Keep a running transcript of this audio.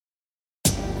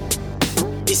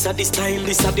This a the style,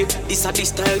 this a the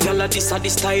style, gyal. This a the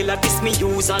style, this me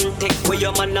use and take for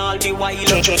your man all the while.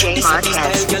 This a the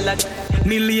style, gyal.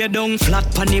 Me lay down flat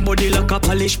pon the body like a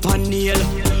polish pan nail.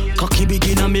 Cocky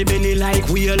begin on me belly like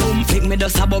wheel. Flick me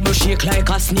just a bubble shake like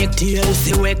a snake tail.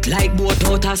 See wet like boat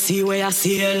out a sea where I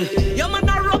sail. Your man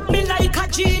a rub me like a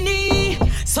genie,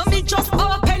 so me just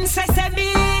open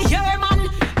sesame. Yeah man,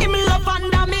 him love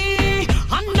under me.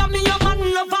 Under me, your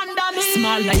man love under me.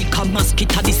 Small like a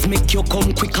mosquito, this make you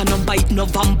come quick and no bite no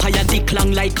vampire. Dick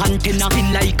long like antenna,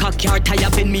 spin like a car tire,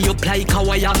 bend me up like a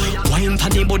wire. Wine for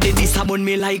the body, this a bun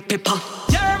me like pepper.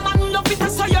 Your man love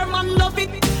it, so your man love it.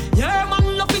 Your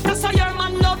man love it, so your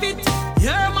man love it.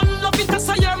 Your man love it,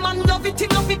 so your man love it. Him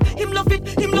love it, him love it,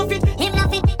 him love it, him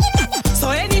love it. So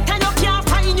anytime you can't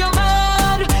find your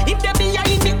man, if they be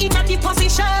in me in a deep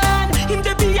position, if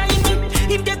they be in me,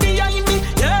 if they be in me,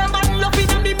 your man love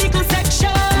it in the middle section.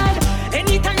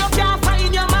 Anytime you can't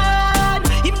find your man,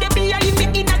 if they be in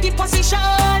me in a deep position,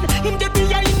 if they be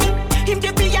in me, if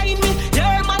they be in me,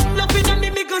 your man love it in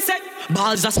the middle section.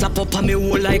 Balls a slap up on me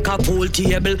hole like a pool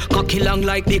table. Cocky long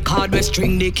like the cord we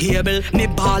string the cable. Me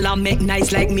ball and make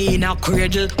nice like me in a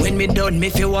cradle. When me done, me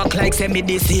feel walk like semi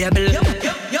disable.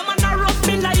 Your man a rub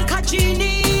me like a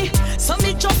genie, so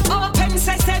me just open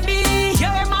sesame.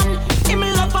 Yeah man, him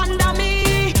love under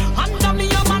me. Under me,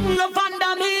 your man love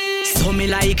under me. So me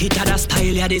like it at a style,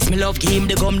 yeah this me love. Game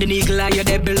the gum, the eagle eye, you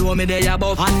the below me there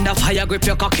above. Under fire grip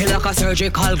your cocky like a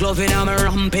surgical glove. In a me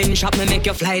ramping shop, me make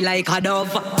you fly like a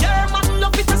dove. Your man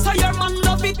love it, so your man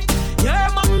love it. Your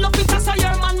man love it, so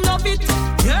your man love it.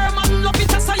 Your man love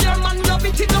it, so your man love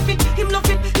it. Him love it, him love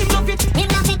it, him love it, him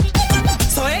love it.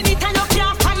 So anytime you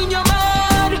can't find your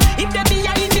man, if they be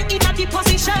in me in a deep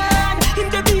position,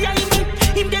 if they be in me,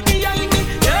 if they be in me,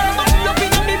 your man love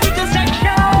it in the middle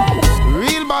section.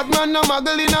 Real bad man no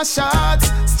muggle in a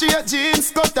shots. Straight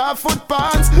jeans, cut off foot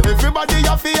pants. Everybody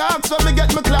have to ask when me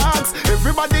get my clocks.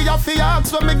 Everybody have to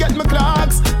ask when me get my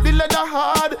clocks. The leather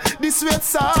hard, the sweat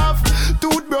soft.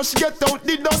 Toothbrush get out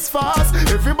the dust fast.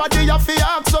 Everybody have to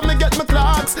ask when me get my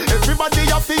clocks. Everybody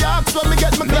have to ask when me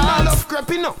get my clocks. Me love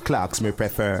creeping up. Clocks me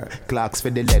prefer. Clocks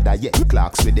for the leather, yeah.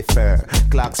 Clocks for the fur.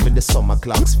 Clocks for the summer,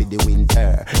 clocks for the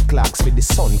winter. Clocks for the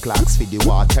sun, clocks for the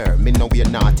water. Me know we're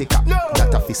nautica,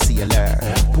 that of a sailor.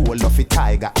 Pull off a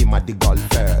tiger, him a the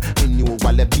golfer. Me knew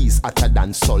wallabies hotter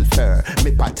than sulfur.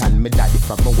 Me pattern me daddy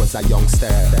from I was a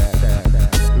youngster.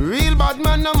 Real bad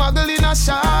man no muggle in a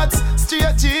shots.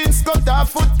 Straight jeans, cut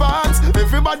off foot pants.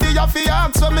 Everybody have to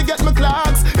ask when me get my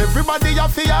clocks. Everybody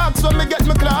have to ask when me get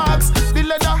my clocks. The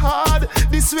leather hard,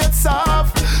 the sweat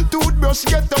soft. Toothbrush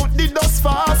get out the dust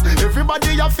fast.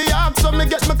 Everybody have to ask when me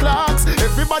get my clocks.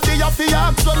 Everybody have to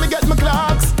ask when me get my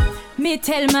clocks. Me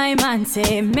tell my man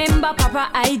say, remember proper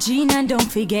hygiene and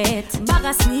don't forget. Bag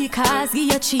of sneakers,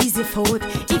 give you cheesy food.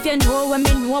 If you know what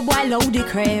me know, boy, load the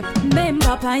crap.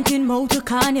 Remember planting motor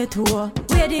can you tour.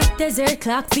 Where the desert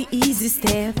clock the easy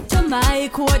step. To my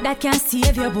code that can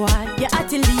save your boy. You at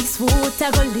the least food, I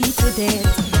go lead to death.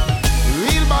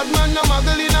 Real bad man no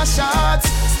muggle in a shots.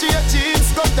 Straight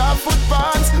jeans, cut off foot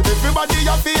pants. Everybody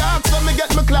have to ask when me get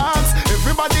my clocks.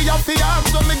 Everybody have to ask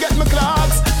when me get my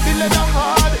clocks. The leather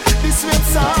hard, the sweat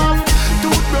soft.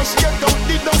 Toothbrush get out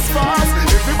the dust fast.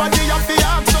 Everybody have to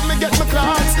ask when me get my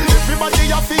clocks.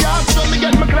 Everybody have to ask when me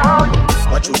get my clocks.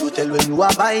 What you tell when you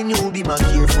are buying new? Be my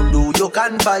careful, do you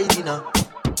can buy dinner.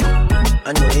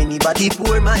 I know anybody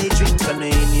pour my drinks, I know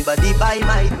anybody buy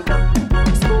my dinner.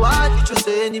 So hard for just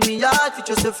an enemy, hard for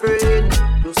just a friend.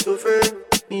 Just a friend.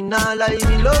 Me nah lie,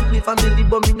 me love me family,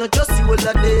 but me not just see all of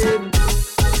them.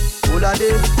 All of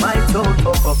them, my town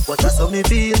fuck up, but that's how me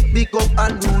feel. Big up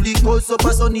and rule, goes up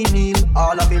a sunny meal.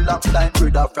 All of me long time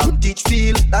brother from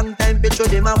Teachfield. Long time picture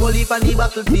them a whole heap on the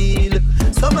battlefield.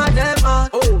 Some of them are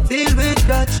filled with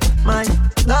grudge. My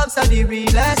dogs are the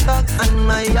realest dogs, and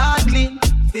my heart clean,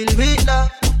 filled with love.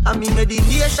 And me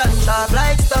meditation sharp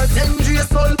like stars. Dangerous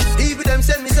soul, even them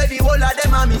send me say the whole of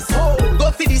them a miss. Go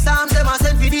for the psalms, them a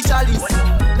send for the chalice.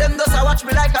 Them just a watch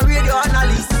me like a radio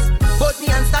analyst. But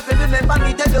me and stop and remember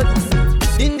me tell you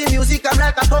this. In the music I'm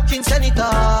like a fucking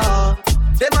senator.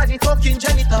 Them a the fucking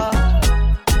janitor.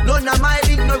 None of my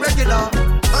league no regular.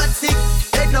 Man sick,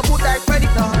 head no good like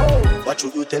predator. What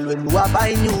should you tell when you are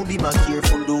buying new? Be more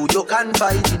careful, do you can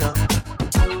buy dinner.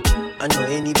 I know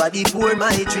anybody pour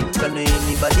my drink, I know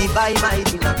anybody buy my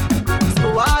dinner.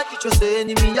 So hard for just an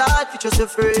enemy, hard for just a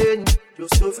friend.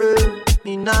 Just a friend.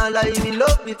 Me nah lie, me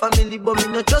love me family, but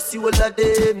me not just see all of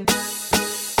them.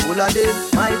 All of them,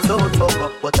 my town fuck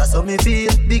up, but that's how me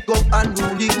feel. Big up and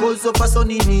rule, goes up a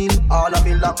sunny meal. All of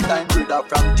me long time brother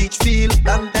from Teachfield.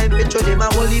 Long time picture them a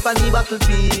whole heap on the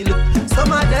battlefield.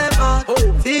 Some of them are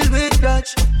filled with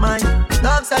grudge. My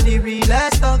dogs are the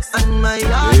realest dogs, and my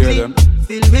heart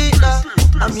feel better.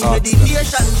 And me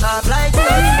meditation sharp like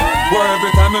stuff. Where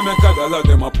every time I make a dollar,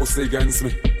 them a pussy against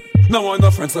me. No one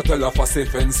no friends to tell her for say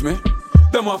fence me.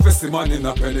 Them a fessy man in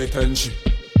a penitentiary.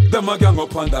 Them a gang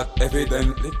up on that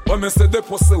evidently. When me say the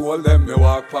pussy wall, them me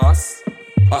walk past.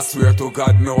 I swear to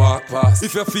God, me walk past.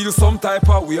 If you feel some type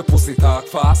of way, pussy talk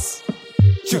fast.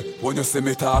 Yeah, when you see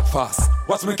me talk fast,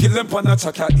 watch me kill them pan a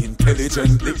chaka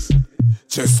intelligently.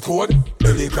 Chest code,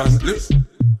 elegantly.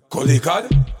 Colleague,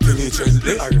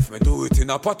 diligently. Or if me do it in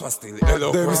a pot, was still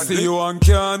hello. Them see you and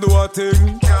can't do a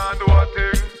thing.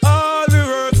 All the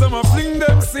words them a fling,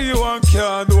 them see you and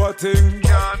can't do a thing.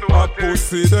 I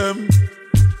pussy them.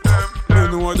 Me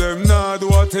know them nah do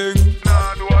a thing.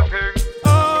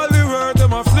 All the words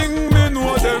them a fling, me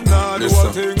know them nah do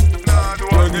a thing.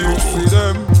 When you see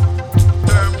them,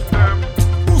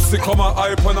 pussy come a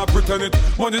hype and a pretend it.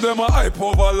 Money them a hype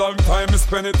over a long time, me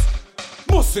spend it.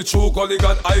 Must see true gully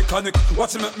got iconic.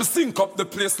 Watch me make me sink up the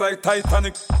place like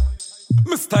Titanic.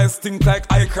 My style stink like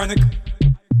iconic.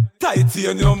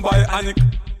 Titanium by Anik.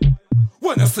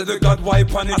 When you see the God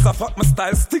wipe on it, as a fuck my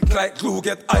style stick like glue,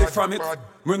 get eye from it.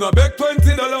 Me no beg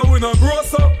 $20, we no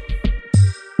gross up.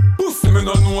 Pussy me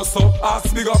no know so.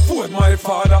 Ask bigger food my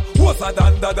father. What's a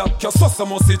than dada? Cause so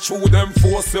must see through them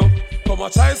force you. Come a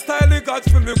try style the God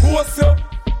for me ghost you.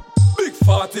 Big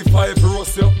 45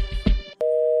 roast you.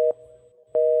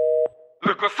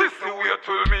 Look a sissy wait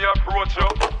till me approach you.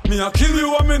 Me a kill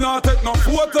you and me not take no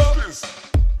photo.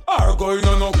 Are going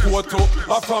on no quote.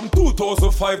 From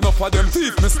 2005, no for them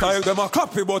thief me style. Them a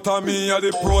copy but a me a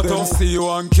the proto. Them see you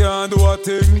and can't do a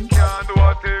thing.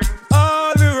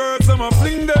 All the words them a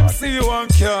fling. Them see you and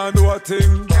can't do a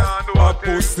thing. I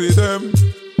pussy them.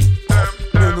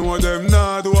 Me know them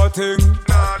nah do a thing.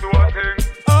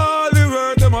 All the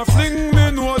words them a fling.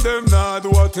 Me know them nah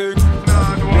do a thing.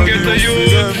 Get the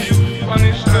youth.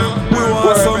 We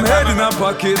want some head in a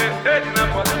pocket.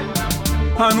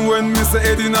 And when me say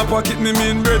head in a pocket, me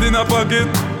mean bread in a pocket.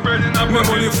 Me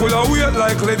money full of weight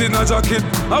like lead in a jacket.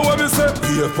 And when me say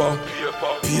paper.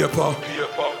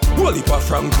 Whole heap of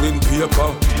Franklin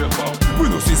paper. We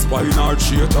no see spy in our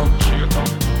theater.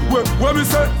 When me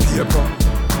say paper.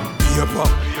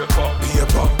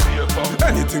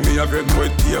 Anything me have read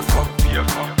with paper.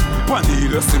 Pandy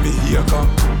you see me here come.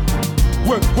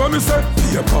 When me say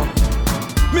paper.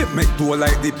 Me make do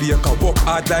like the baker, work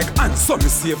hard like ants, so me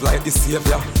save like the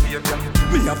savior.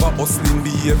 Me have a hustling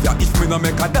behavior. If me no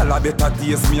make a dollar, better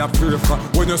days me a pray for.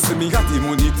 When you see me got the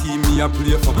money team, me a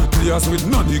play for. Players with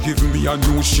money give me a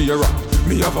new share.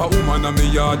 Me have a woman and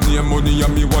me yard name money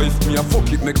and me wife. Me a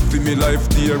fuck it make fi me life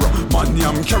dearer. Money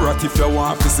I'm carrot if you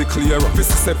want to see clearer.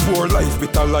 This is a poor life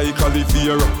better like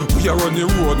Oliveira. We are on the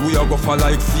road, we a go for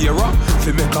like Fiera.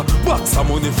 Fi make a box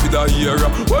of money for the year.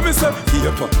 When me say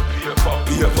paper.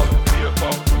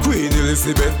 Queen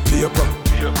Elizabeth paper.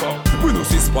 We no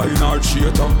see spy in our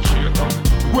theater.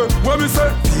 When me say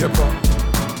paper.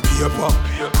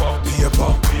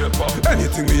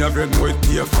 Anything me have read with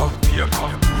paper.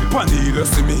 Pandy you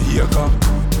see me here come.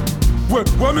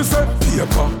 When me say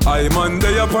paper. I man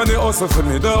day up on the hustle for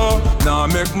me door. Now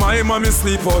make my mommy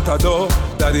sleep out a door.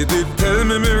 Daddy did tell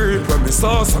me reap when me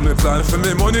saw. So me plan for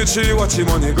me money tree, watch him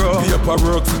money grow. Paper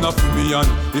works enough for me and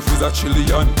if it's a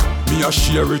Chilean, me a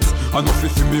share it. Enough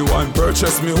if me want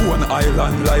purchase me one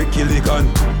island like Gilligan.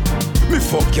 Me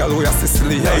fuck y'all we a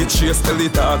Sicily, I chase the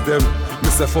lit of them. Me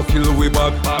say fuck you Louis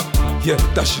bag. Yeah,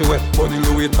 dash away, bunny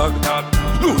Louis tag.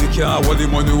 Louis can't hold the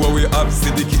money where we have.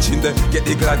 See the kitchen there, get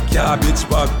the glad garbage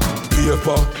bag.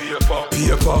 Paper.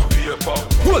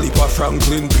 Whole heap of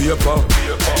Franklin paper.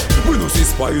 We no see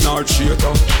spy in our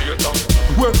theater.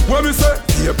 When me say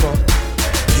paper.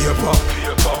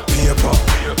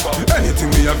 Anything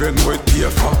me have read with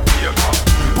paper.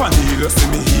 Pandy you see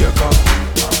me here come.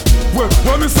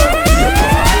 When me say paper.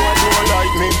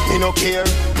 Like me no care.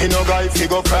 Me no guy fi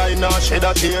go cry, nah shed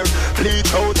a tear.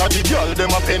 Bleach out of the girl, them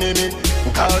a penny me.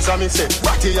 Cause I me say,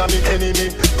 Ratty a me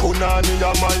enemy. Punani a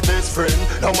my best friend.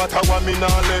 No matter what me nah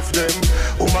left them.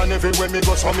 Woman everywhere me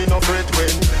go, so me no fret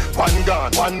when. One gun,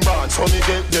 one band, so me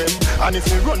get them. And if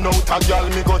me run out a girl,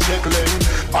 me go check them.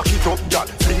 Back it up, girl,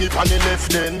 fling it on the left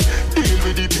then. Deal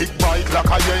with the big bike like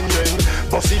a yen.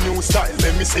 Bossy new style,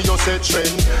 let me see you set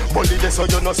trend. Bully this so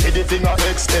you no see the thing I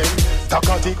extend.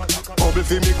 Takatik, bubble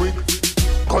fi me quick.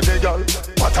 Cut the girl,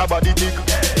 what a body tick.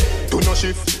 Do no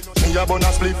shift, me a bun a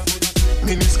spliff.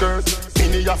 Mini skirt,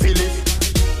 mini a fillet.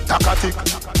 Takatik,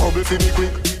 bubble fi me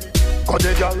quick. Cut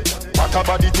the girl, what a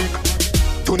body tick.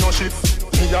 Do no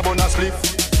shift, me a bun a spliff.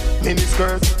 Mini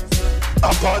skirt,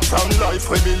 Apart from life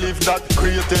when we live that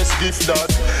greatest gift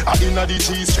that I inna the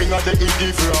G-string of the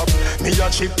give rap. Me a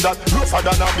chip that rougher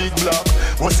than a big block.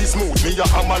 Was it smooth? Me a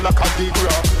hammer like a big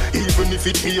rock. Even if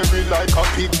it hairy like a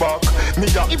pigback. Me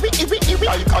a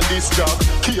like a disc jack.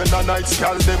 Key and a night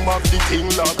gal them have the thing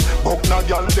lock. Buck na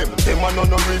gal them a no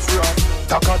riff rap.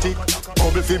 Takatik,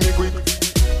 bubble fi me quick.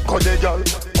 Cut the gal,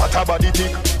 what a body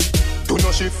tick. Do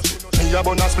no shift, me a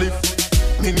bun a spliff.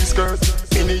 Mini skirt,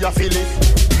 mini a fillet.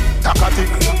 Takatik,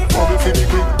 bubble fi me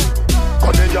quick.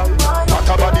 Cut the gal, what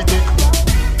a body tick.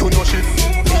 Do no shift,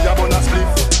 me a bun a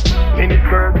spliff. Mini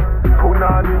skirt,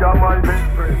 punani a my best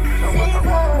friend.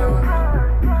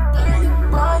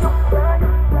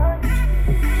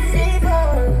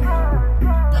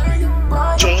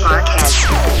 J Marquez.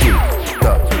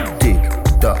 Tick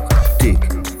tock, tick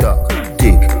tock,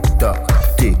 tick tock,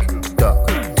 tick tock,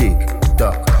 tick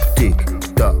tock, tick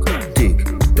tock, tick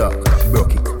tock.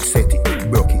 Broke it, set it,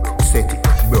 broke it, set it,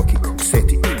 broke it,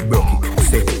 set it, broke it,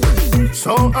 set it.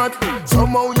 So hot,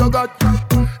 somehow you got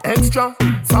extra.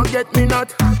 Forget me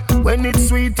not when it's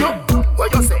sweet. You,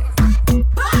 what you say?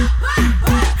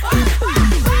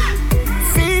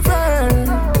 Fever,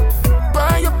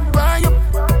 buy up.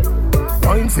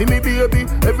 Wine for me, baby,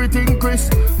 everything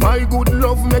crisp. My good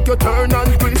love make you turn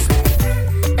and crisp.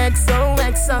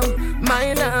 XOXO,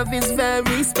 my love is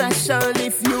very special.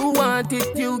 If you want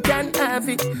it, you can have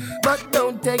it, but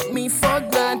don't take me for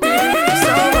granted.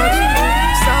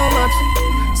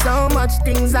 So much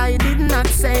things I did not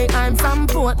say. I'm from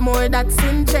Portmore, that's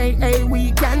in JA.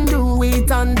 We can do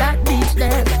it on that beach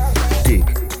there. Tick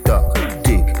tock,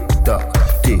 tick tock,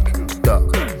 tick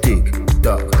tock, tick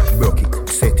tock. Broke it,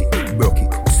 set it, broke it,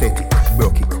 set it,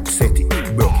 broke it, set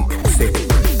it, broke it, set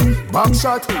it. Back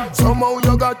shot, somehow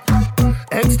you got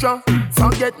extra.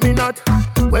 Forget me not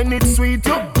when it's sweet.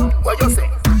 You, what you say?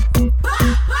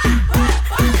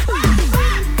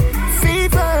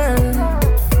 Fever,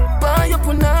 buy your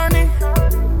punani.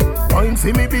 Wine for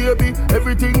me, baby,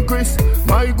 everything crisp.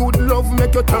 My good love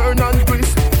make you turn and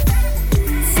crisp.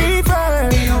 Fever,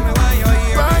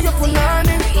 buy your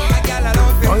punani.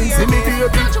 Wine for me, baby,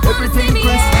 everything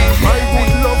crisp. My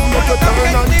good love make you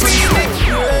turn and crisp.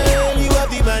 Girl, you have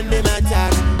the man them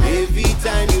attack every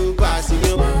time you pass in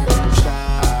your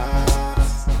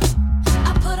shots.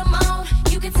 I put them on,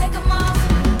 you can take them off.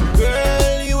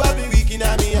 Girl, you have me weaking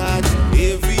at me heart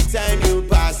every time you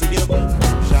pass in your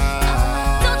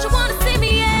shots. Don't you wanna see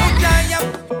me yet?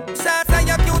 Shots on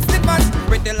your cute slippers,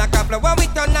 pretty like a flower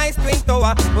with a nice twin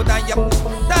tower. Put on your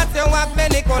shots, you have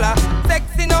many color.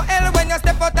 Sexy no hell when you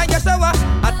step out of your shower.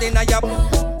 I think I your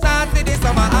shots in the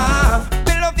summer.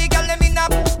 Below the girl them in a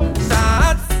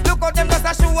shots. Look how them just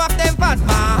a show off them fat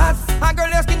mass. A girl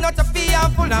your skin not a fee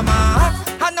and full of mass.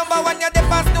 And number one you the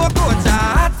pass no coach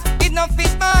shots. It no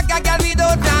fit mark a girl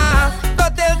without that. So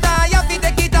tell her you fi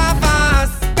take it off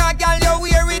fast. Cause girl you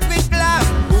wear it with glass.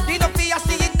 It no fi a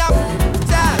see it now.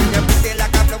 Shots you pretty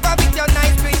like a flower with your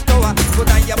nice twin tower. Put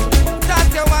on your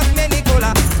shots you have many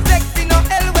color. Sexy no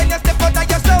hell when you step out of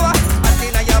your shower. I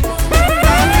think I your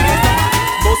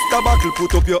Bust a buckle,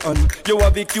 put up your hand. You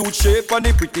have a cute shape and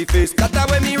a pretty face. That's how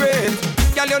me rate.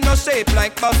 Girl, you no shape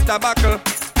like Buster Buckle.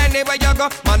 Anywhere you go,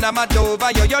 man, I'm mad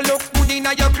over you. You look good in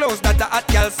your clothes, that a hot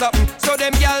girl something. So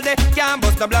them girl they can't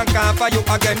bust a blank off for you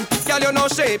again. Girl, you no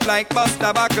shape like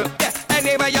Buster Buckle. Yeah.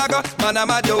 Anywhere you go, man, I'm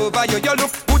mad over you. You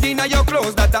look good in your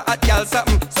clothes, that a hot girl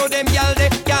something. So them girl they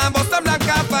can't bust a blank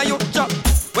off for you.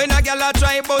 When a girl a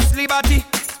try bust liberty,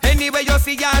 anywhere you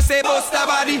see her say bust a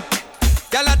body.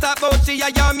 Girl a talk about she a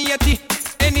your matey.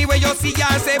 Anyway you see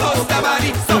her say bust a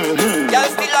body. So girl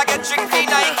still a get trick for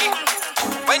Nike.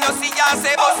 When you see her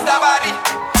say bust a body.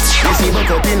 We see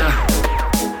Bokopina,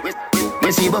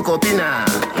 we see Bokopina,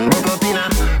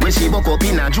 Bokopina. We see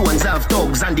Bokopina. Jones have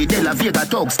thugs and the De La Vega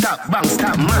thugs. Stop, bang,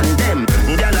 stop, man, them.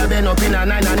 Gyal a been up in a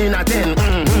 9 and in a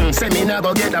 10. Say me nah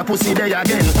go get a pussy day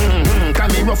again.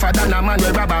 Can me rougher than a man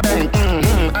with rubber band.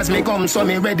 As me come, so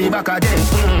me ready back again.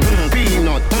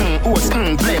 Peanut, oats,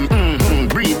 blem.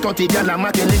 Breed 30 gyal a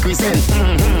mat in liquid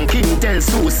scent. Kim tell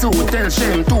Sue tell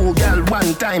Shem. 2 gyal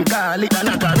one time call it a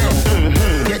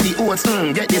knockerel. Get the oats,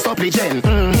 get the supplement.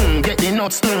 Get the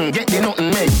nuts, get the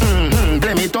nothing made.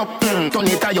 Blem it up, turn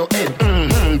it to your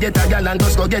head. Get a gyal and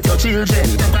just go get your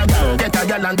children. Get a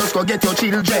girl and just go get your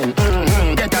children.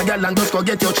 Get a girl and just go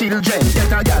get your children.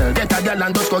 Get a girl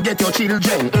and just go get your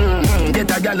children.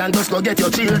 Get a girl and just go get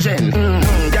your children.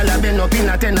 Girl a been up in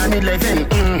a 10 and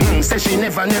 11. Say she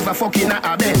never fucking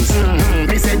a Benz.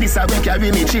 Me say this a when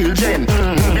carry me children.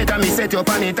 Better me set your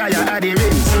pan it higher at the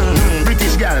rims.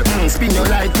 British girl, spin your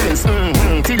like fence.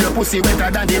 Till your pussy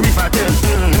wetter than the river Thames.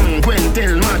 Gwen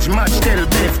tell match tell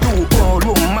Beth. Two old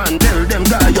woman tell them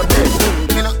guy your bed.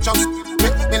 Me not just people.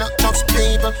 Me not just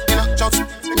people. Me not just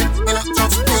people. Me not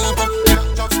just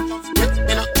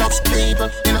people.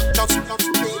 Me not just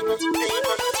people.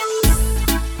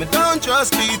 Me don't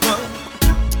trust people.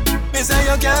 Me say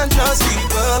you can't trust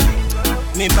people.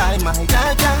 Me buy my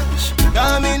cash.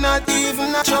 Cause me not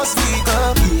even a trust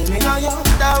people. Give me no yo.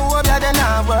 That hope that they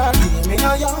not work. Give me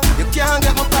no yo. You can't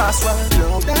get my password.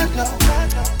 No, that no.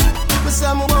 Me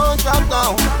say me won't drop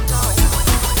down.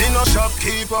 Me no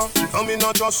shopkeeper. No me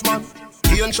no trust man.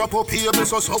 He ain't shop up here,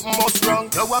 so something must wrong.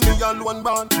 You want me alone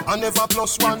born, I never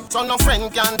plus one. So no friend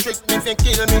can trick me fi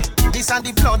kill me. This and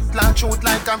the blood plan truth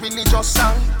like a religious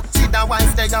song. See the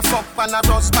wife they a fuck and a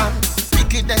husband.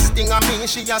 Wickedest thing of me,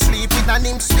 she a sleep with an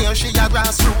him stare. She a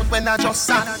grassroot when I just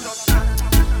sat.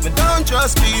 Me don't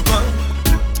trust people.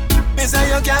 Me say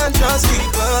you can't trust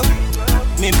people.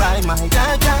 Me buy my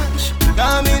cash.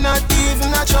 Cause me not even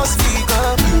a trust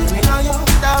people. Give me no yo.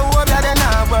 That hope that they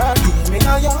not work. Give me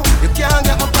no yo. You can't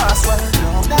get my password.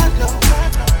 No, that no.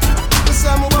 Me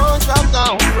say me won't drop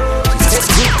down. It's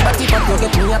big body but you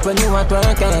get me up when you are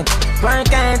twerking.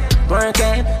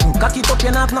 Cock it up,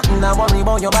 you not nothing to worry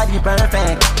about. Your body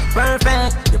perfect,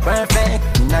 you're perfect.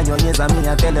 Now your ears and me,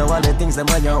 I tell you all the things that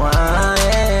when you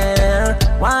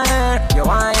wire.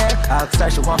 Ask her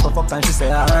she want to fuck and she say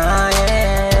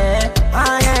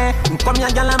come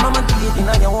here, girl, and mama do it. You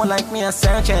know you won't like me, I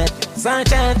search it.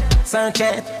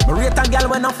 Me rate a girl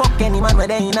when I fuck any man where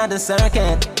they in the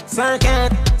circuit.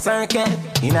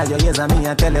 You know your ears and me,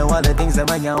 I tell you all the things that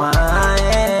when you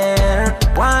wire.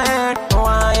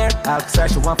 Ask her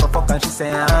she want to fuck and she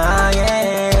say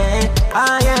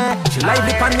She like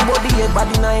the pan the body, head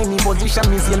body in any position.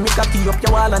 Me seal me cocky up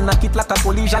your wall and knock it like a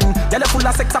collision. Girl full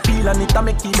of sex appeal and it a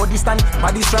make your body stand.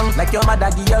 Body strong like your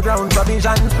mother give you ground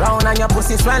provision. Round and your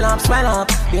pussy swell up,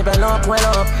 develop well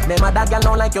up. Them other girl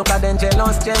don't like you 'cause them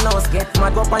jealous. Get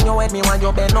mad up on your head, me want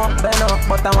you bend up.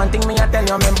 But I one thing me I tell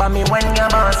you, remember me when you're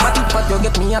boss. But you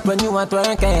get me up when you are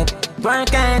twerking.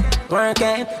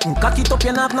 Cock it up,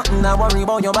 you not nothing to worry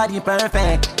about. Your body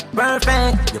perfect, you're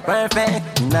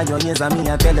perfect. Now your ears and me,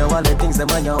 I tell you all the things that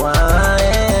when you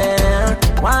wire.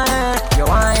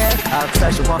 Ask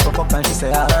her she want to fuck and she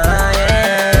say come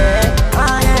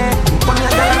here,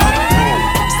 girl.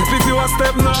 Step if you a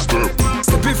step now.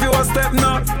 Step if you a step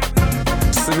now.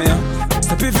 See me,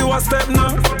 step if you a step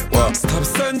now. What? Stop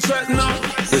send chat now.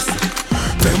 Listen.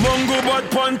 Them on go bad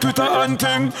pan Twitter and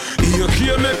thing. Here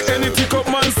can't make any pick up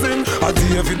man sing. A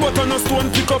David but on a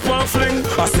stone pick up and fling.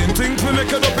 A same thing we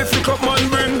make it up if pick up man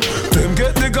bring. Them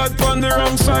get the God pan the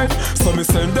wrong side. So me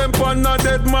send them pan a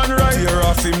dead man right. Tear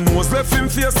off him nose, left him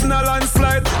face in a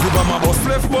landslide. The bomber bus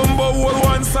left bumbo hold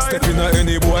one side. Step in a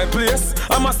any boy place,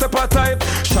 I'm a step a type.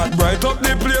 Shot bright up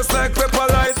the place like pepper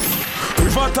light.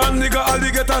 River tan nigga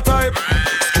alligator type.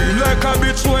 Scream like a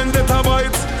bitch when they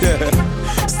bite. Yeah.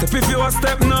 Step if you a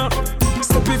step now.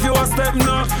 Step if you a step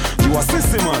now. You a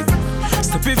sissy man.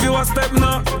 Step if you a step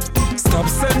now. Stop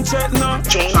send chat now.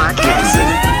 Step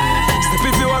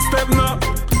if you a step now.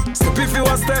 Step if you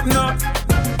a step now.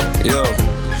 Yo.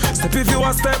 Step if you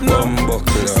a step now.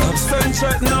 Stop send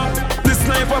chat now. The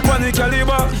sniper panic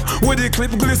caliber. With the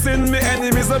clip glisten. Me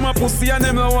enemies them a pussy and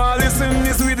them no want listen.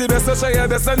 This with the best so try your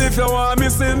best and if you want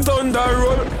missing. Thunder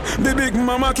roll. The big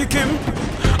mama kick him.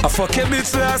 I fuck a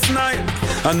bitch last night.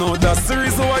 I know that's the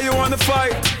reason why you wanna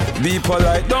fight. Be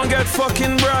polite, don't get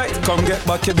fucking bright. Come get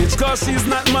back a bitch cause she's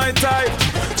not my type.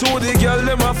 Two the girl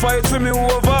them a fight for me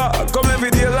over. Come every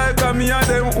day like a me and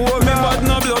them over. Me bad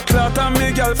no blood clot and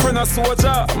me girlfriend a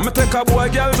soldier. Me take a boy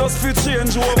girl just fit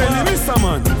change over. Any mister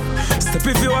man. Step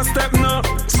if you a step now.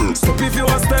 Step if you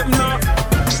a step now.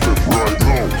 Step right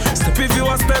now. Step if you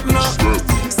a step now.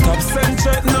 Stop send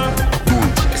chat now.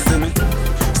 See me.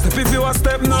 Step if you a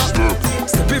step now.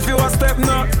 Step if you a step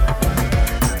now.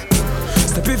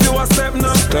 Step if you a step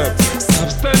now. Stop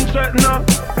stand straight now.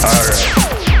 Alright.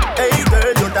 Hey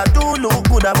girl, you that do look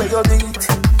good at where you beat.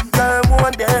 Girl,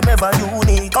 want them ever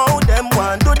unique. How them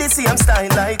want do the same style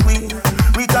like we.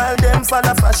 We call them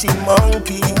falla fashion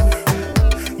monkey.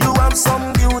 You have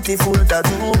some beautiful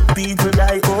tattoo. People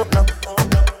like open up.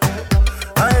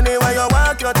 Anyway you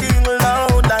walk your thing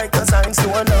loud like a sign to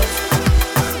a love.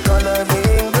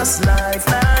 Coloring this life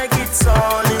like it's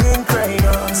all in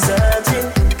crayon. Searching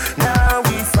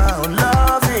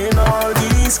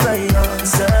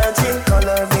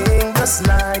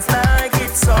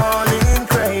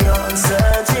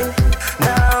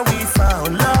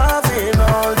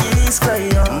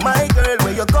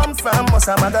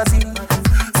magazine.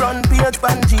 Front page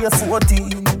pan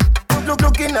J14.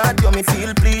 Looking at you, me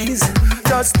feel please.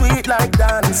 Just tweet like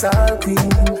dancehall queen.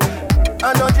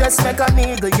 I don't just make a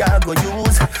nigga ya go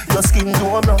use. Your skin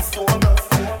too rough.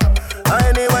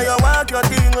 Anyway you walk your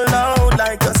thing loud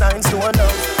like your signs to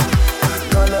enough.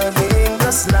 Coloring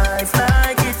this life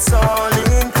like it's all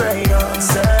in crayon.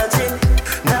 Searching,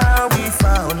 now we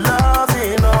found love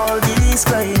in all these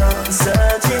crayons.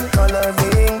 Searching,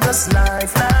 coloring this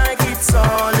life like it's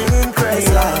all in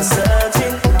crayon.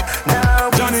 Searching, now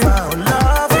we found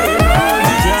love in all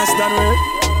these.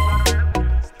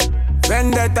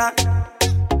 Vendetta,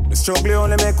 the struggle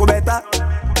only make you better.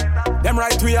 Them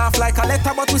write we off like a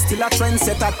letter, but we still a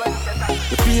trendsetter.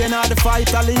 The pain of the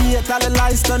fight, all the hate, all the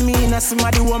lies done me, and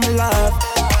somebody want me love.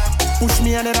 Push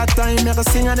me another time, make a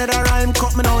sing another rhyme.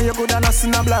 Cut me now, you good and I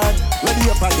sin a blood.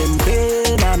 Ready up again,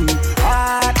 pain and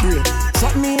heartbreak.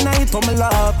 Shot me in it on my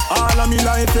love. All of me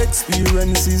life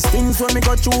experiences, things when me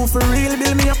go through for real,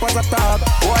 build me up as a top.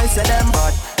 Why say them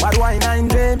bad why nine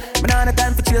game? Me nah the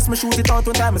time for chase, me shoot it out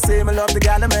one time. I say me love the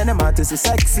gal, man, them artists is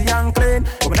sexy and clean.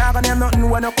 But me nah gonna name nothing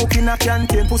when I cook in a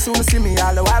canteen. Pussy me see me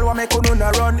all the while, what make you no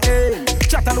run in.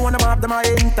 Chat alone, them have them my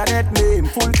internet name.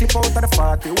 Full clip out of the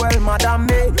party, well madam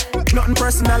me. Nothing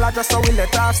personal, I just how we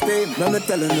let off steam. Now me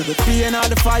telling you the pain of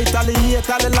the fight, all the hate,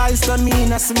 all the lies done me,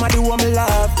 and somebody want me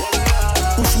love.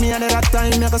 Push me another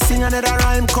time, make a sing another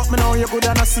rhyme. Cut me now, you good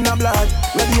and I sin a blood.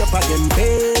 Ready up again,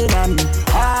 pain and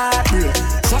heartbreak.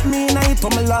 Shot me in it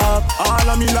on my love. All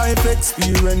of me life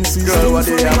experiences. Girl, what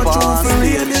they are boss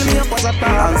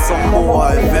and some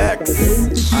boy vex.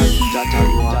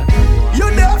 You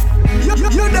deaf,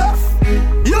 you deaf,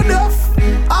 you deaf.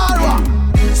 Alright.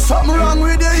 Something wrong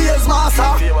with your ears,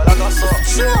 master.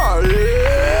 Sure,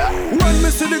 yeah. When me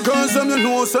see the girls, them you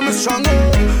know, say me strong.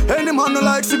 Any man who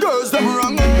likes the girls, them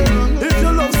wrong. If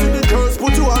you love see the girls,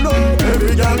 put you on up.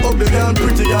 Every girl, ugly girl,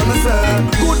 pretty girl, me say.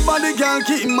 Good body girl,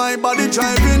 keep my body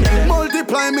driving.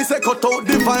 Multiply, me say cut out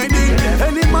dividing.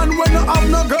 Any man when you have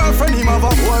no girlfriend, him have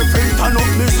a boyfriend, turn up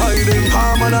beside him.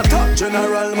 Man a top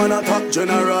general, man a top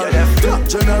general. Top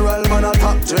general, man a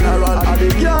top general. And the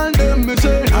girl, them me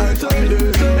say, I tell you.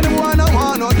 Anyone I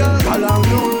want no girl, call am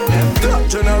you. Top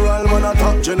general, man a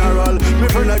top general. Me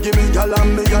friend a give me gal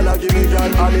and me gal a give me gal.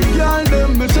 And the girl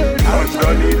them me say,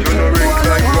 underneath you no rings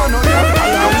like run.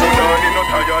 You no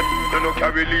tired, you no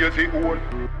carry lazy hole.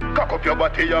 Cock up your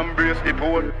body and brace the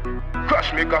pole.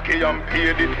 Crash me cocky and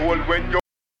pay the toll when you.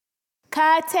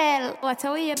 Cartel, what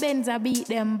a way your Benza beat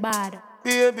them bad.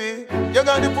 Baby, you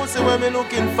got the pussy where me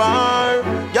looking for.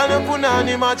 You no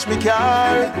punani match me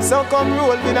car. So come roll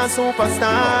with a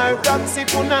superstar. Taxi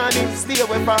punani, stay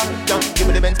away far. Give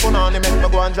me the Benz punani, make me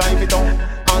go and drive it on.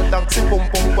 All taxi pum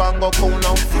pum go and go cool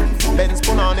now. Benz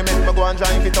punani, make me go and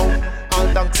drive it on. All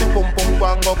taxi pum pum go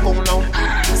and go cool now.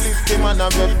 Lift him and a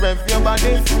rev your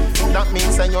body. That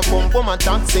means that you pum pum a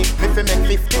taxi. Me fi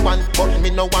make 51, but me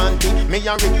no want it. Me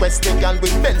a request the girl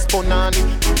with Benz punani.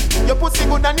 Your pussy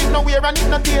good and it no wear and it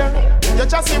no tear. Your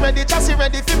chassis ready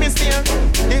fi me steer.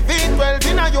 The V12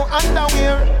 inna your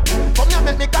underwear. Come here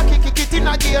make me cocky kick it in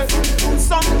a gear.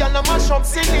 Some girl a mash up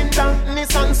cylinder.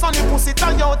 Nissan Sunny pussy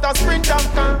tie out a Sprinter.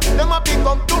 Them a pick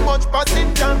up too much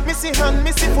passenger. Missy hand,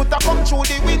 missy foot a come through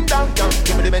the window.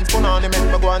 Give me the Benz punani,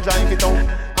 make me go and drive it out.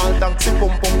 All taxi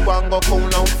pum pum go and go cool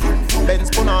now.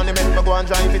 Benz punani, make me go and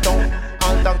drive it out.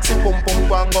 All taxi pum pum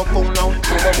go and go cool now.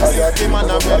 See man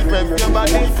a rev your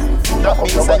body. That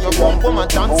means that you pum pum a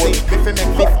taxi. If you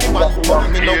make 51, but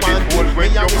me no want it. Me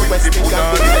a request the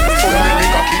girl with Benz punani.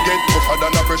 Cocky get tougher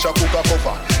than a pressure cooker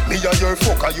cover. Me a your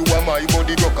fucker, you are my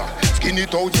body rocker. Skin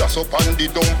it out just up on the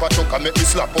dumper chucker. Make me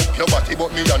slap up your body, but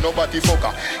me a nobody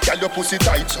fucker. Girl your pussy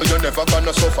tight, so you never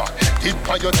gonna suffer. Tip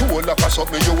on your toe like a suck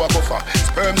me you a buffer.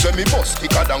 Sperms when me bust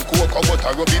thicker than cocoa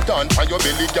butter. Rub it on your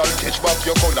belly, girl catch back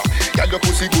your collar. Girl your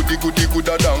pussy goody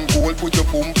gooder than gold. Put your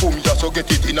pum pum just so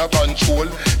get it in a control.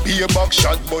 Be a back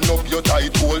shot, burn up your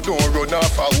tight hole. Don't run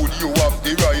off a hood, you have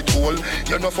the right hole.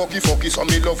 You no fucky so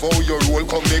me love how you roll.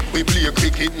 Come make we play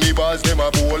cricket, me balls them a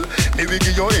bowl. Me will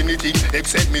give you anything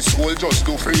except me soul. Just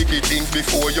do freaky things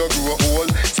before you grow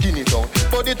old. Skin it out,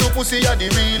 body to pussy are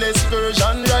the realest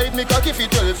version. Ride me cocky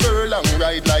fit 12 furlong.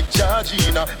 Ride like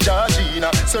Georgina.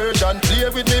 Surgeon, play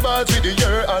with me balls with the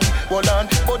year and hold on.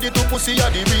 Body to pussy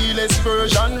are the realest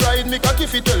version. Ride me cocky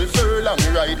fit 12 furlong.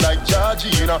 Ride like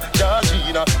Georgina.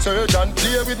 Surgeon,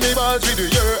 play with me balls with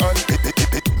the year and.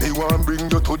 Me want bring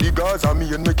you to the Gaza, me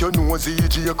and make you know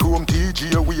ZG, Chrome,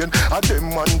 TG, Wayne. And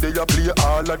them man, they a play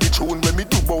all of the tune. When me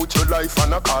do bout your life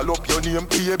and I call up your name.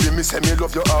 Baby, me say me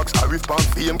love your ox, Arif Pan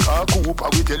fame. Car Cooper,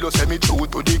 we tell you say me true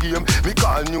to the game. Me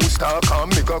call new star,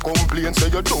 come make a complaint. Say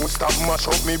you don't stop, mash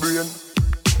up me brain.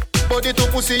 Body to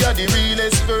pussy are the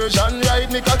realest version.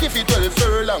 Ride me cocky fit 12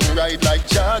 furlong. Ride like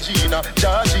Georgina,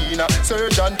 Georgina.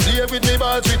 Surgeon, play with me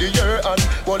balls with the year and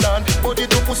hold on. Body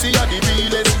to pussy are the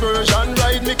realest version.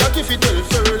 Ride me cocky fit 12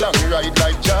 furlong. Ride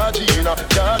like Georgina,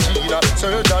 Georgina.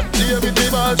 Surgeon, play with me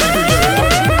balls with the year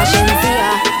and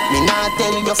me not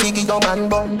tell you figure your man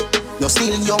bun. You're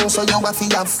still young, so you have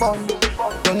to have fun.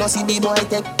 You know see the boy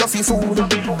take toughy food.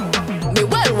 Me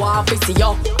well want to see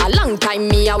you. A long time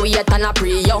me a wait and a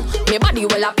pray you. Me body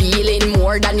well appealing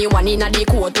more than the one inna the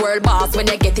court world boss. When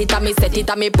I get it and me set it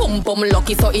and me pum pum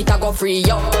lucky so it a go free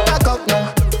you. Back up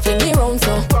now, fling it round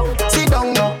so. Sit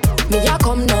down now, me a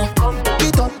come now.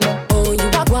 Get up now, oh you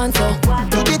a want so.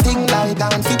 Do the thing like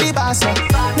that for the boss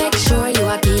now. Make sure you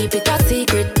a keep it a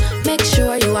secret. Make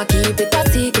sure you a keep it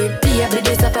a secret. Be able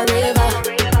to suffer forever.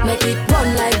 Make it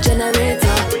run like generator.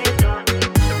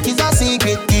 It's a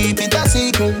secret, keep it a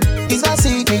secret. It's a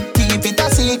secret, keep it a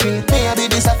secret. Maybe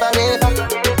this a forever.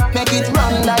 Make it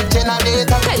run like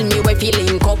generator. Tell me where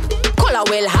feeling up. Color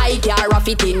well high, car off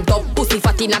it in top. Pussy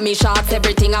fat in a me shorts,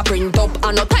 everything I print up.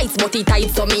 And no tights, but it tight,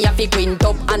 so me have to quint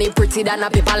up. And it pretty than a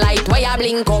paper light, why I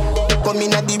blink up. Come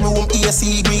in at the room,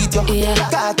 AC greet you. Yeah.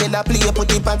 Cartel a play,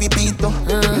 put it and repeat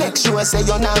you. Make sure say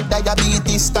you're not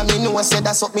diabetes. Cause me know say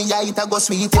that's what me I eat a go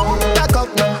sweet you. Back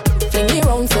up now, fling it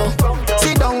round so.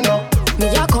 Sit down now, me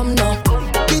a come now.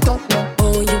 Get up now,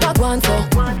 oh you a want so.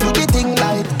 Do the thing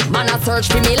like man a search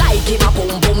for me like him a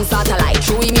boom boom satellite.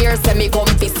 Through him here say me come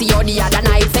fi see you the other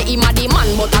night. Say him a the man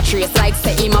but a trace like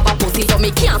say him have a pussy. So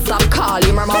me can't stop call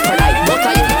him hermaphrodite. But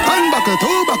I one buckle,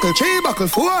 two buckle, three buckle,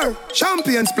 four.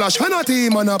 Champion splash, and a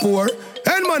team and a pour.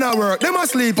 End man a work, them a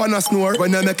sleep and a snore.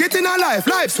 When they make it in a life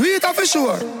sweeter for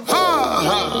sure. Ha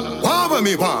ha, wah with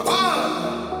me wah.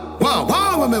 Wah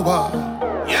wah with me wah.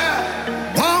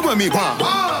 Yeah. Wah with me wah.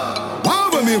 Wah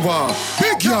with me wah.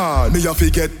 Big yard, me a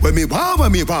forget when me wah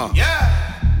with me wah.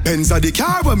 Yeah. Benz a the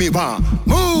car with me wah.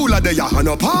 Moolah de ya and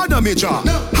no pardon me jaw.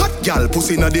 Hot gal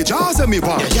pussy na the jaws of me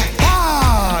wah.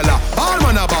 Ball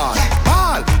man a ball.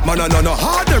 Man a no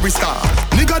ordinary star.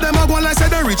 Nigga dem a go like say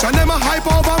they rich and dem a hype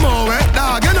over more wet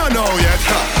dog. You don't know yet.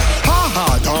 Ha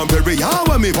ha, don't bury ya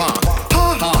when me want.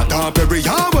 Ha ha, don't bury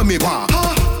ya when me want.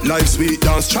 Life sweet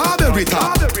down strawberry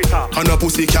top. And a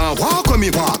pussy can't walk when me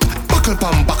walk. Buckle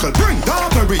pam buckle, bring down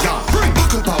bury ya. Bring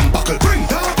buckle pam buckle, bring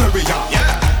down bury ya.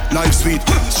 Life sweet,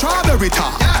 strawberry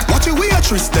top. Watch your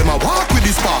waitress, them a walk with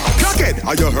this bar. Clock it,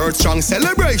 are you heard strong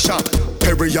celebration?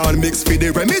 Perrion mix for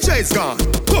the Remy J's gone.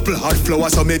 Couple hot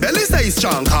flowers so me belly stay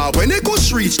strong. Cause when it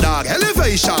goes reach dog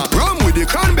elevation. Rum with the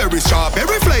cranberry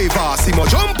strawberry flavor. See my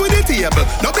jump with the table,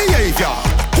 no behavior.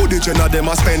 Who the gen of them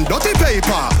a spend dirty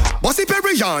paper? Bossy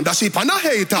Perrion, that sheep and a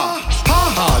hater. Ha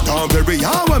ha, don't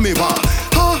Perrion when me want.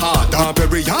 Ha ha, don't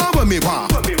Perrion when me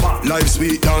want. Life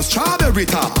sweet down strawberry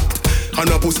top. And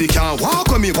a pussy can't walk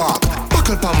when me walk.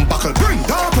 Buckle pam buckle, bring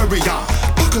down Perrion.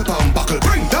 Buckle pam buckle,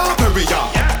 bring down Perrion.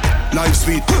 Life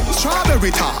sweet,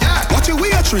 strawberry top. Watch your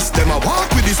waitress, them a walk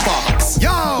with these sparks.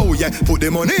 Yo, yeah, put the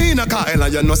money in a car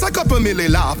and you know say couple milli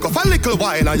laugh. Go for a little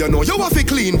while and you know you have a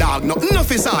clean dog. Nothing of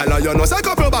his all and you know say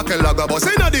couple buckle log a bus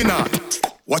in the night.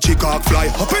 Watch your cock fly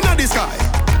up in the sky.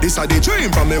 This a the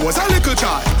dream from me was a little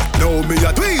child. Now me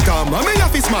a tweet and me a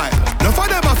fi smile. No for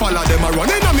them a follow them a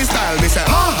running on me style. Me say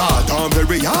ha ha, don't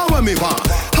bury ya when me want.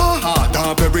 Ha ha,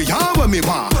 don't bury ya when me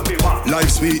want. Life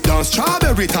sweet down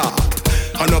strawberry top.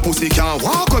 And a pussy can't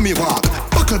walk when me walk.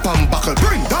 Buckle pam buckle,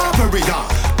 bring down Perrion.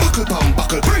 Buckle pam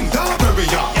buckle, bring down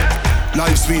Perrion.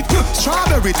 Life sweet,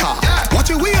 strawberry top. Watch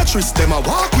your waitress, them a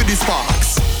walk with the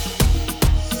sparks.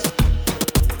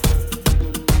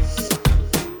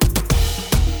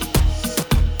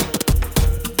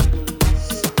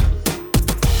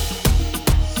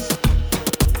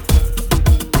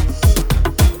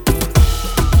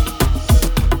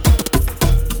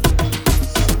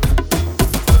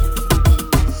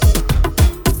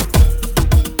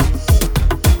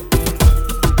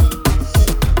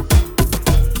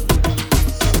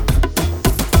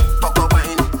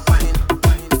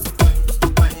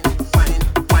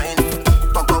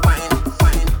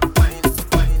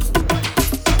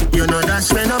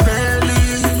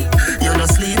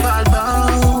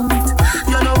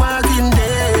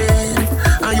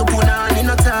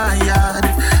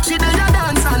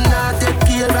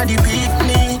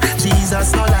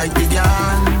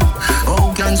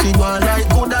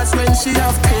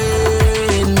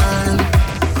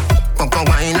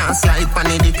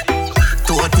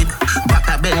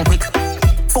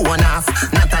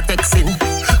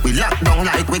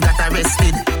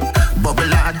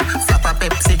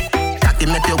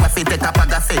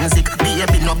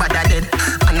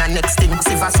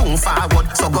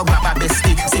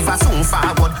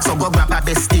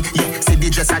 bestie. Yeah, see the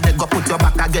dresser, they go put your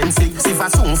back against it. See for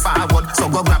soon forward, so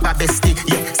go grab a bestie.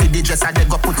 Yeah, see the dresser, they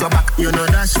go put your back. You know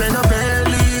dash when no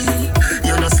belly,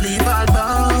 you no sleep all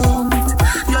bound,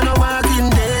 you no walking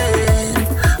dead,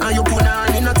 and you put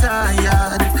on in no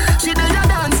tired. She do your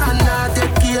dance and not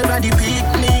take care of the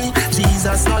picnic.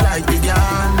 Jesus no like the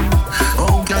girl.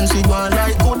 How can she go on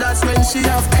like good? That's when she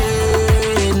have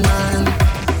pain, man.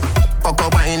 Coco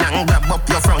wine and grab up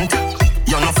your front.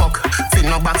 You no fuck, feel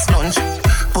no back lunch.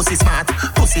 Pussy smart,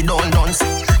 pussy don't dance.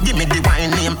 Give me the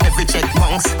wine name, every check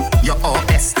bounce. Your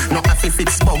OS, no have to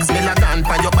fix bugs. Me la gun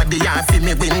pa your body, ya feel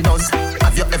me windows.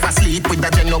 Have you ever sleep with the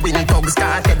genuine thugs?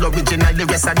 Started original, the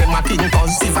rest of them are king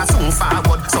cause. See for soon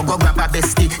forward, so go grab a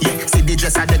bestie. Yeah, see the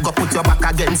dresser, they go put your back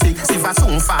against it. See for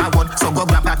soon forward, so go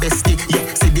grab a bestie. Yeah,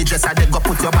 see the dresser, they go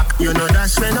put your back. You know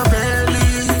dash when no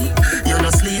belly, you no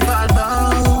sleep all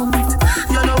bound,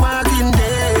 you no walking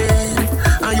dead,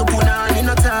 and you put on in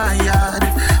no tired.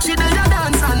 She do your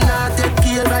dance and not take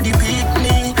care of the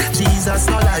picnic. Jesus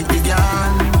no like the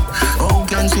girl. How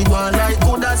can she go on like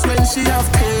good? That's when she have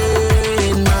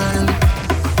pain, man.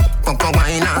 Coco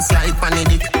wine and slide pan the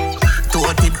dick.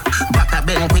 Toe tip, back a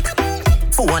bend quick.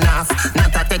 Phone off,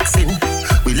 not a texting.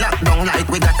 We lock down like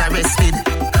we got arrested.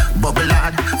 Bubble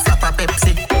hard, flap a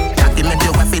Pepsi. Daddy make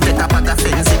you happy, take a bag of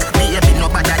fancy. Baby no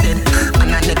bad again.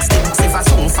 And the next thing, see for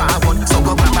soon forward, so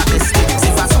go grab a bestie.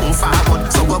 See for soon forward,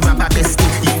 so go grab a bestie.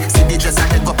 Yeah, see the dresser,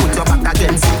 they go put your back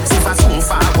against it. See for soon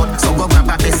forward, so go grab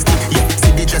a bestie. Yeah,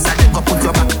 see the dresser, they go put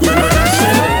your back. You know that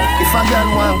shit. If a girl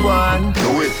want one,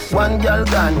 do it. One girl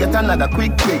gone, get another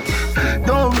quick.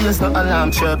 Don't raise no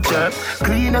alarm, chirp.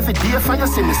 Clean every day for you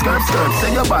see me skirt.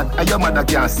 Say you're bad and your mother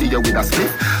can't see you with a split.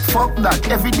 Fuck that,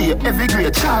 every day, every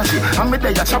grade, charge it. And me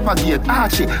there you chop a gate,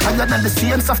 archie. Higher than the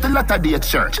saints of the latter day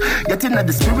church. Get in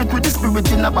the spirit with the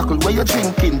spirit in a buckle where you're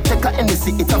drinking. Take a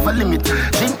Hennessy, it have a limit.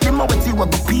 Drink them out with you, I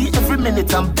go pee every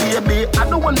minute. And baby, I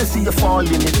don't wanna see you fall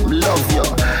in it. Love you.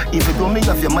 If you do me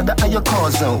of your mother and your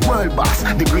cousin, world boss,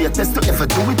 the greatest to ever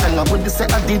do it. And I would say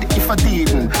I did if I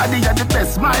didn't. I did the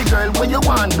best, my girl, when you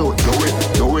want to. Do it.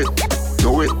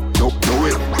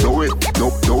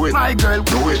 My girl,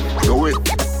 do it.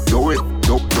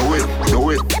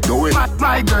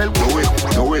 My girl,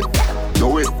 do it.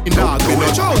 Dog, me no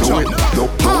chow.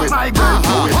 My girl,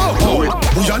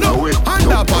 do it.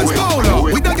 Underpants, go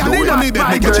with the girl in me bed,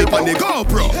 make a chip on the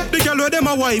GoPro. The girl with them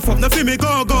a wife up, no fi me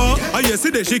go. I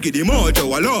yesterday she give the mojo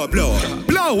a low blow.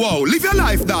 Wow, live your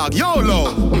life, dog,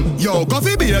 YOLO. Yo,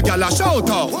 coffee be a girl a shout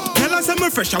out. Tell us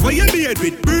I'm fresh, how you made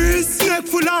with breeze. Neck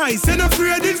full ice, and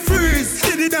afraid it freeze.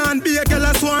 Did it and be a girl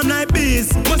a swarm like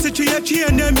bees. Must it tree a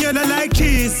chain, them yellow like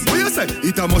cheese. What you say?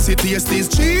 It a must it taste this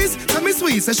cheese. Tell me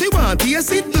sweet, say she want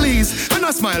taste it please. And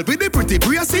I smile with the pretty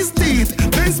braces teeth.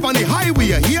 Benz on the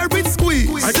highway, hear it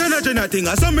squeeze. I tell a thing,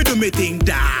 I saw me do me thing,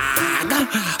 dog.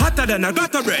 Hotter than a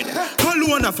gutter bread. Call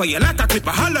one for you like a clip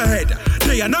a holler head.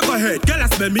 They are not go ahead, girl I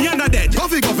smell me and a dead.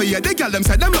 Coffee, yeah, they girl them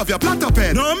say them love your platter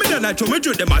pen. No, me don't like to me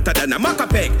do them hotter than a maca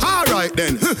peg. Alright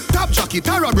then, top jockey,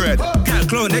 tara bread. Girl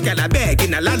clone, they girl a bag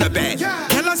in a lullaby.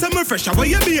 Tell us I'm fresh, how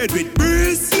you made with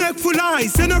breeze. Neck full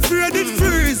ice, and afraid it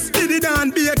freeze. Did it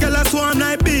and be a girl a swarm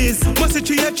like bees. Must it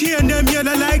tree a chain, them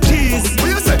yellow like cheese. What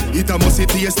you say? It a must it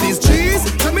taste this cheese.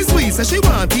 Tell me sweet, say she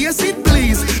want taste it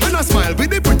please. And I smile with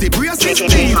the pretty braces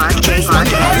teeth.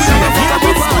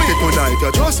 Tonight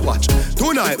you just watch.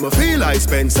 Tonight me feel I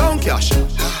spend some cash.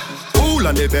 Cool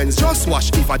on the Benz just wash.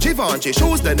 If a Givenchy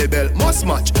shoes then the belt must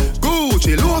match.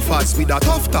 Gucci loafers with a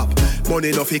tough top.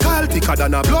 Money no fickle thicker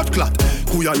than a blood clot.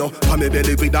 Who you know? Pa me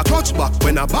belly with a clutch back.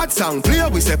 When a bad sound clear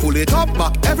we say pull it up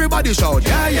back. Everybody shout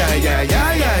yeah.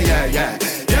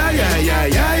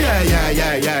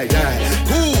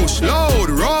 Push, load,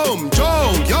 rum,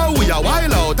 junk. Yo, we a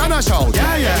wild out and a shout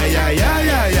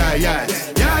yeah.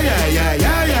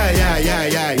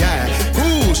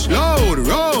 Push, load,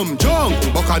 rum,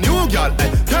 junk. Buck a new girl,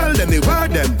 tell them the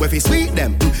word them, where fi sweet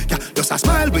them. Yeah, just a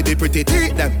smile with the pretty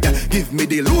teeth them. Yeah, give me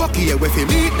the look here, where fi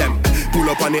meet them. Pull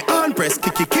up on the hand press,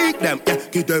 kick them. Yeah,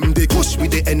 give them the kush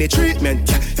with the any treatment.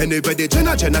 Yeah, anybody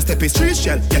Jenna step is street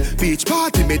shell. Yeah, beach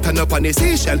party me turn up on the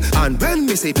station. And when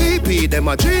me say PP, them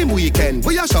a dream weekend.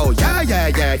 We a show yeah.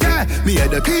 Me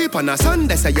and the keep on a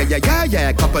Sunday say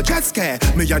yeah. Couple jet scare,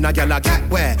 me and a gyal a get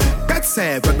where. Bet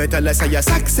say, when me tell her say you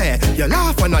sexy, you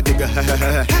laugh and a giggle.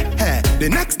 The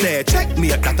next day check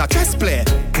me at that a chess play.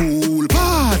 Pool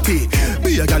party,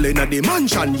 be a gyal inna the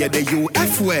mansion, yeah the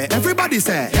UF way. Everybody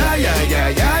say yeah.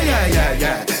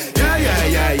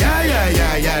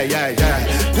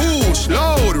 Push,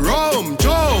 load, rum,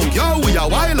 junk. Yo, we a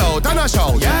wild out and a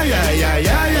shout. Yeah.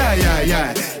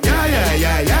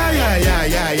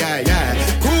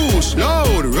 Push,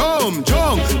 load, rum, junk.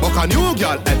 a new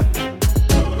girl.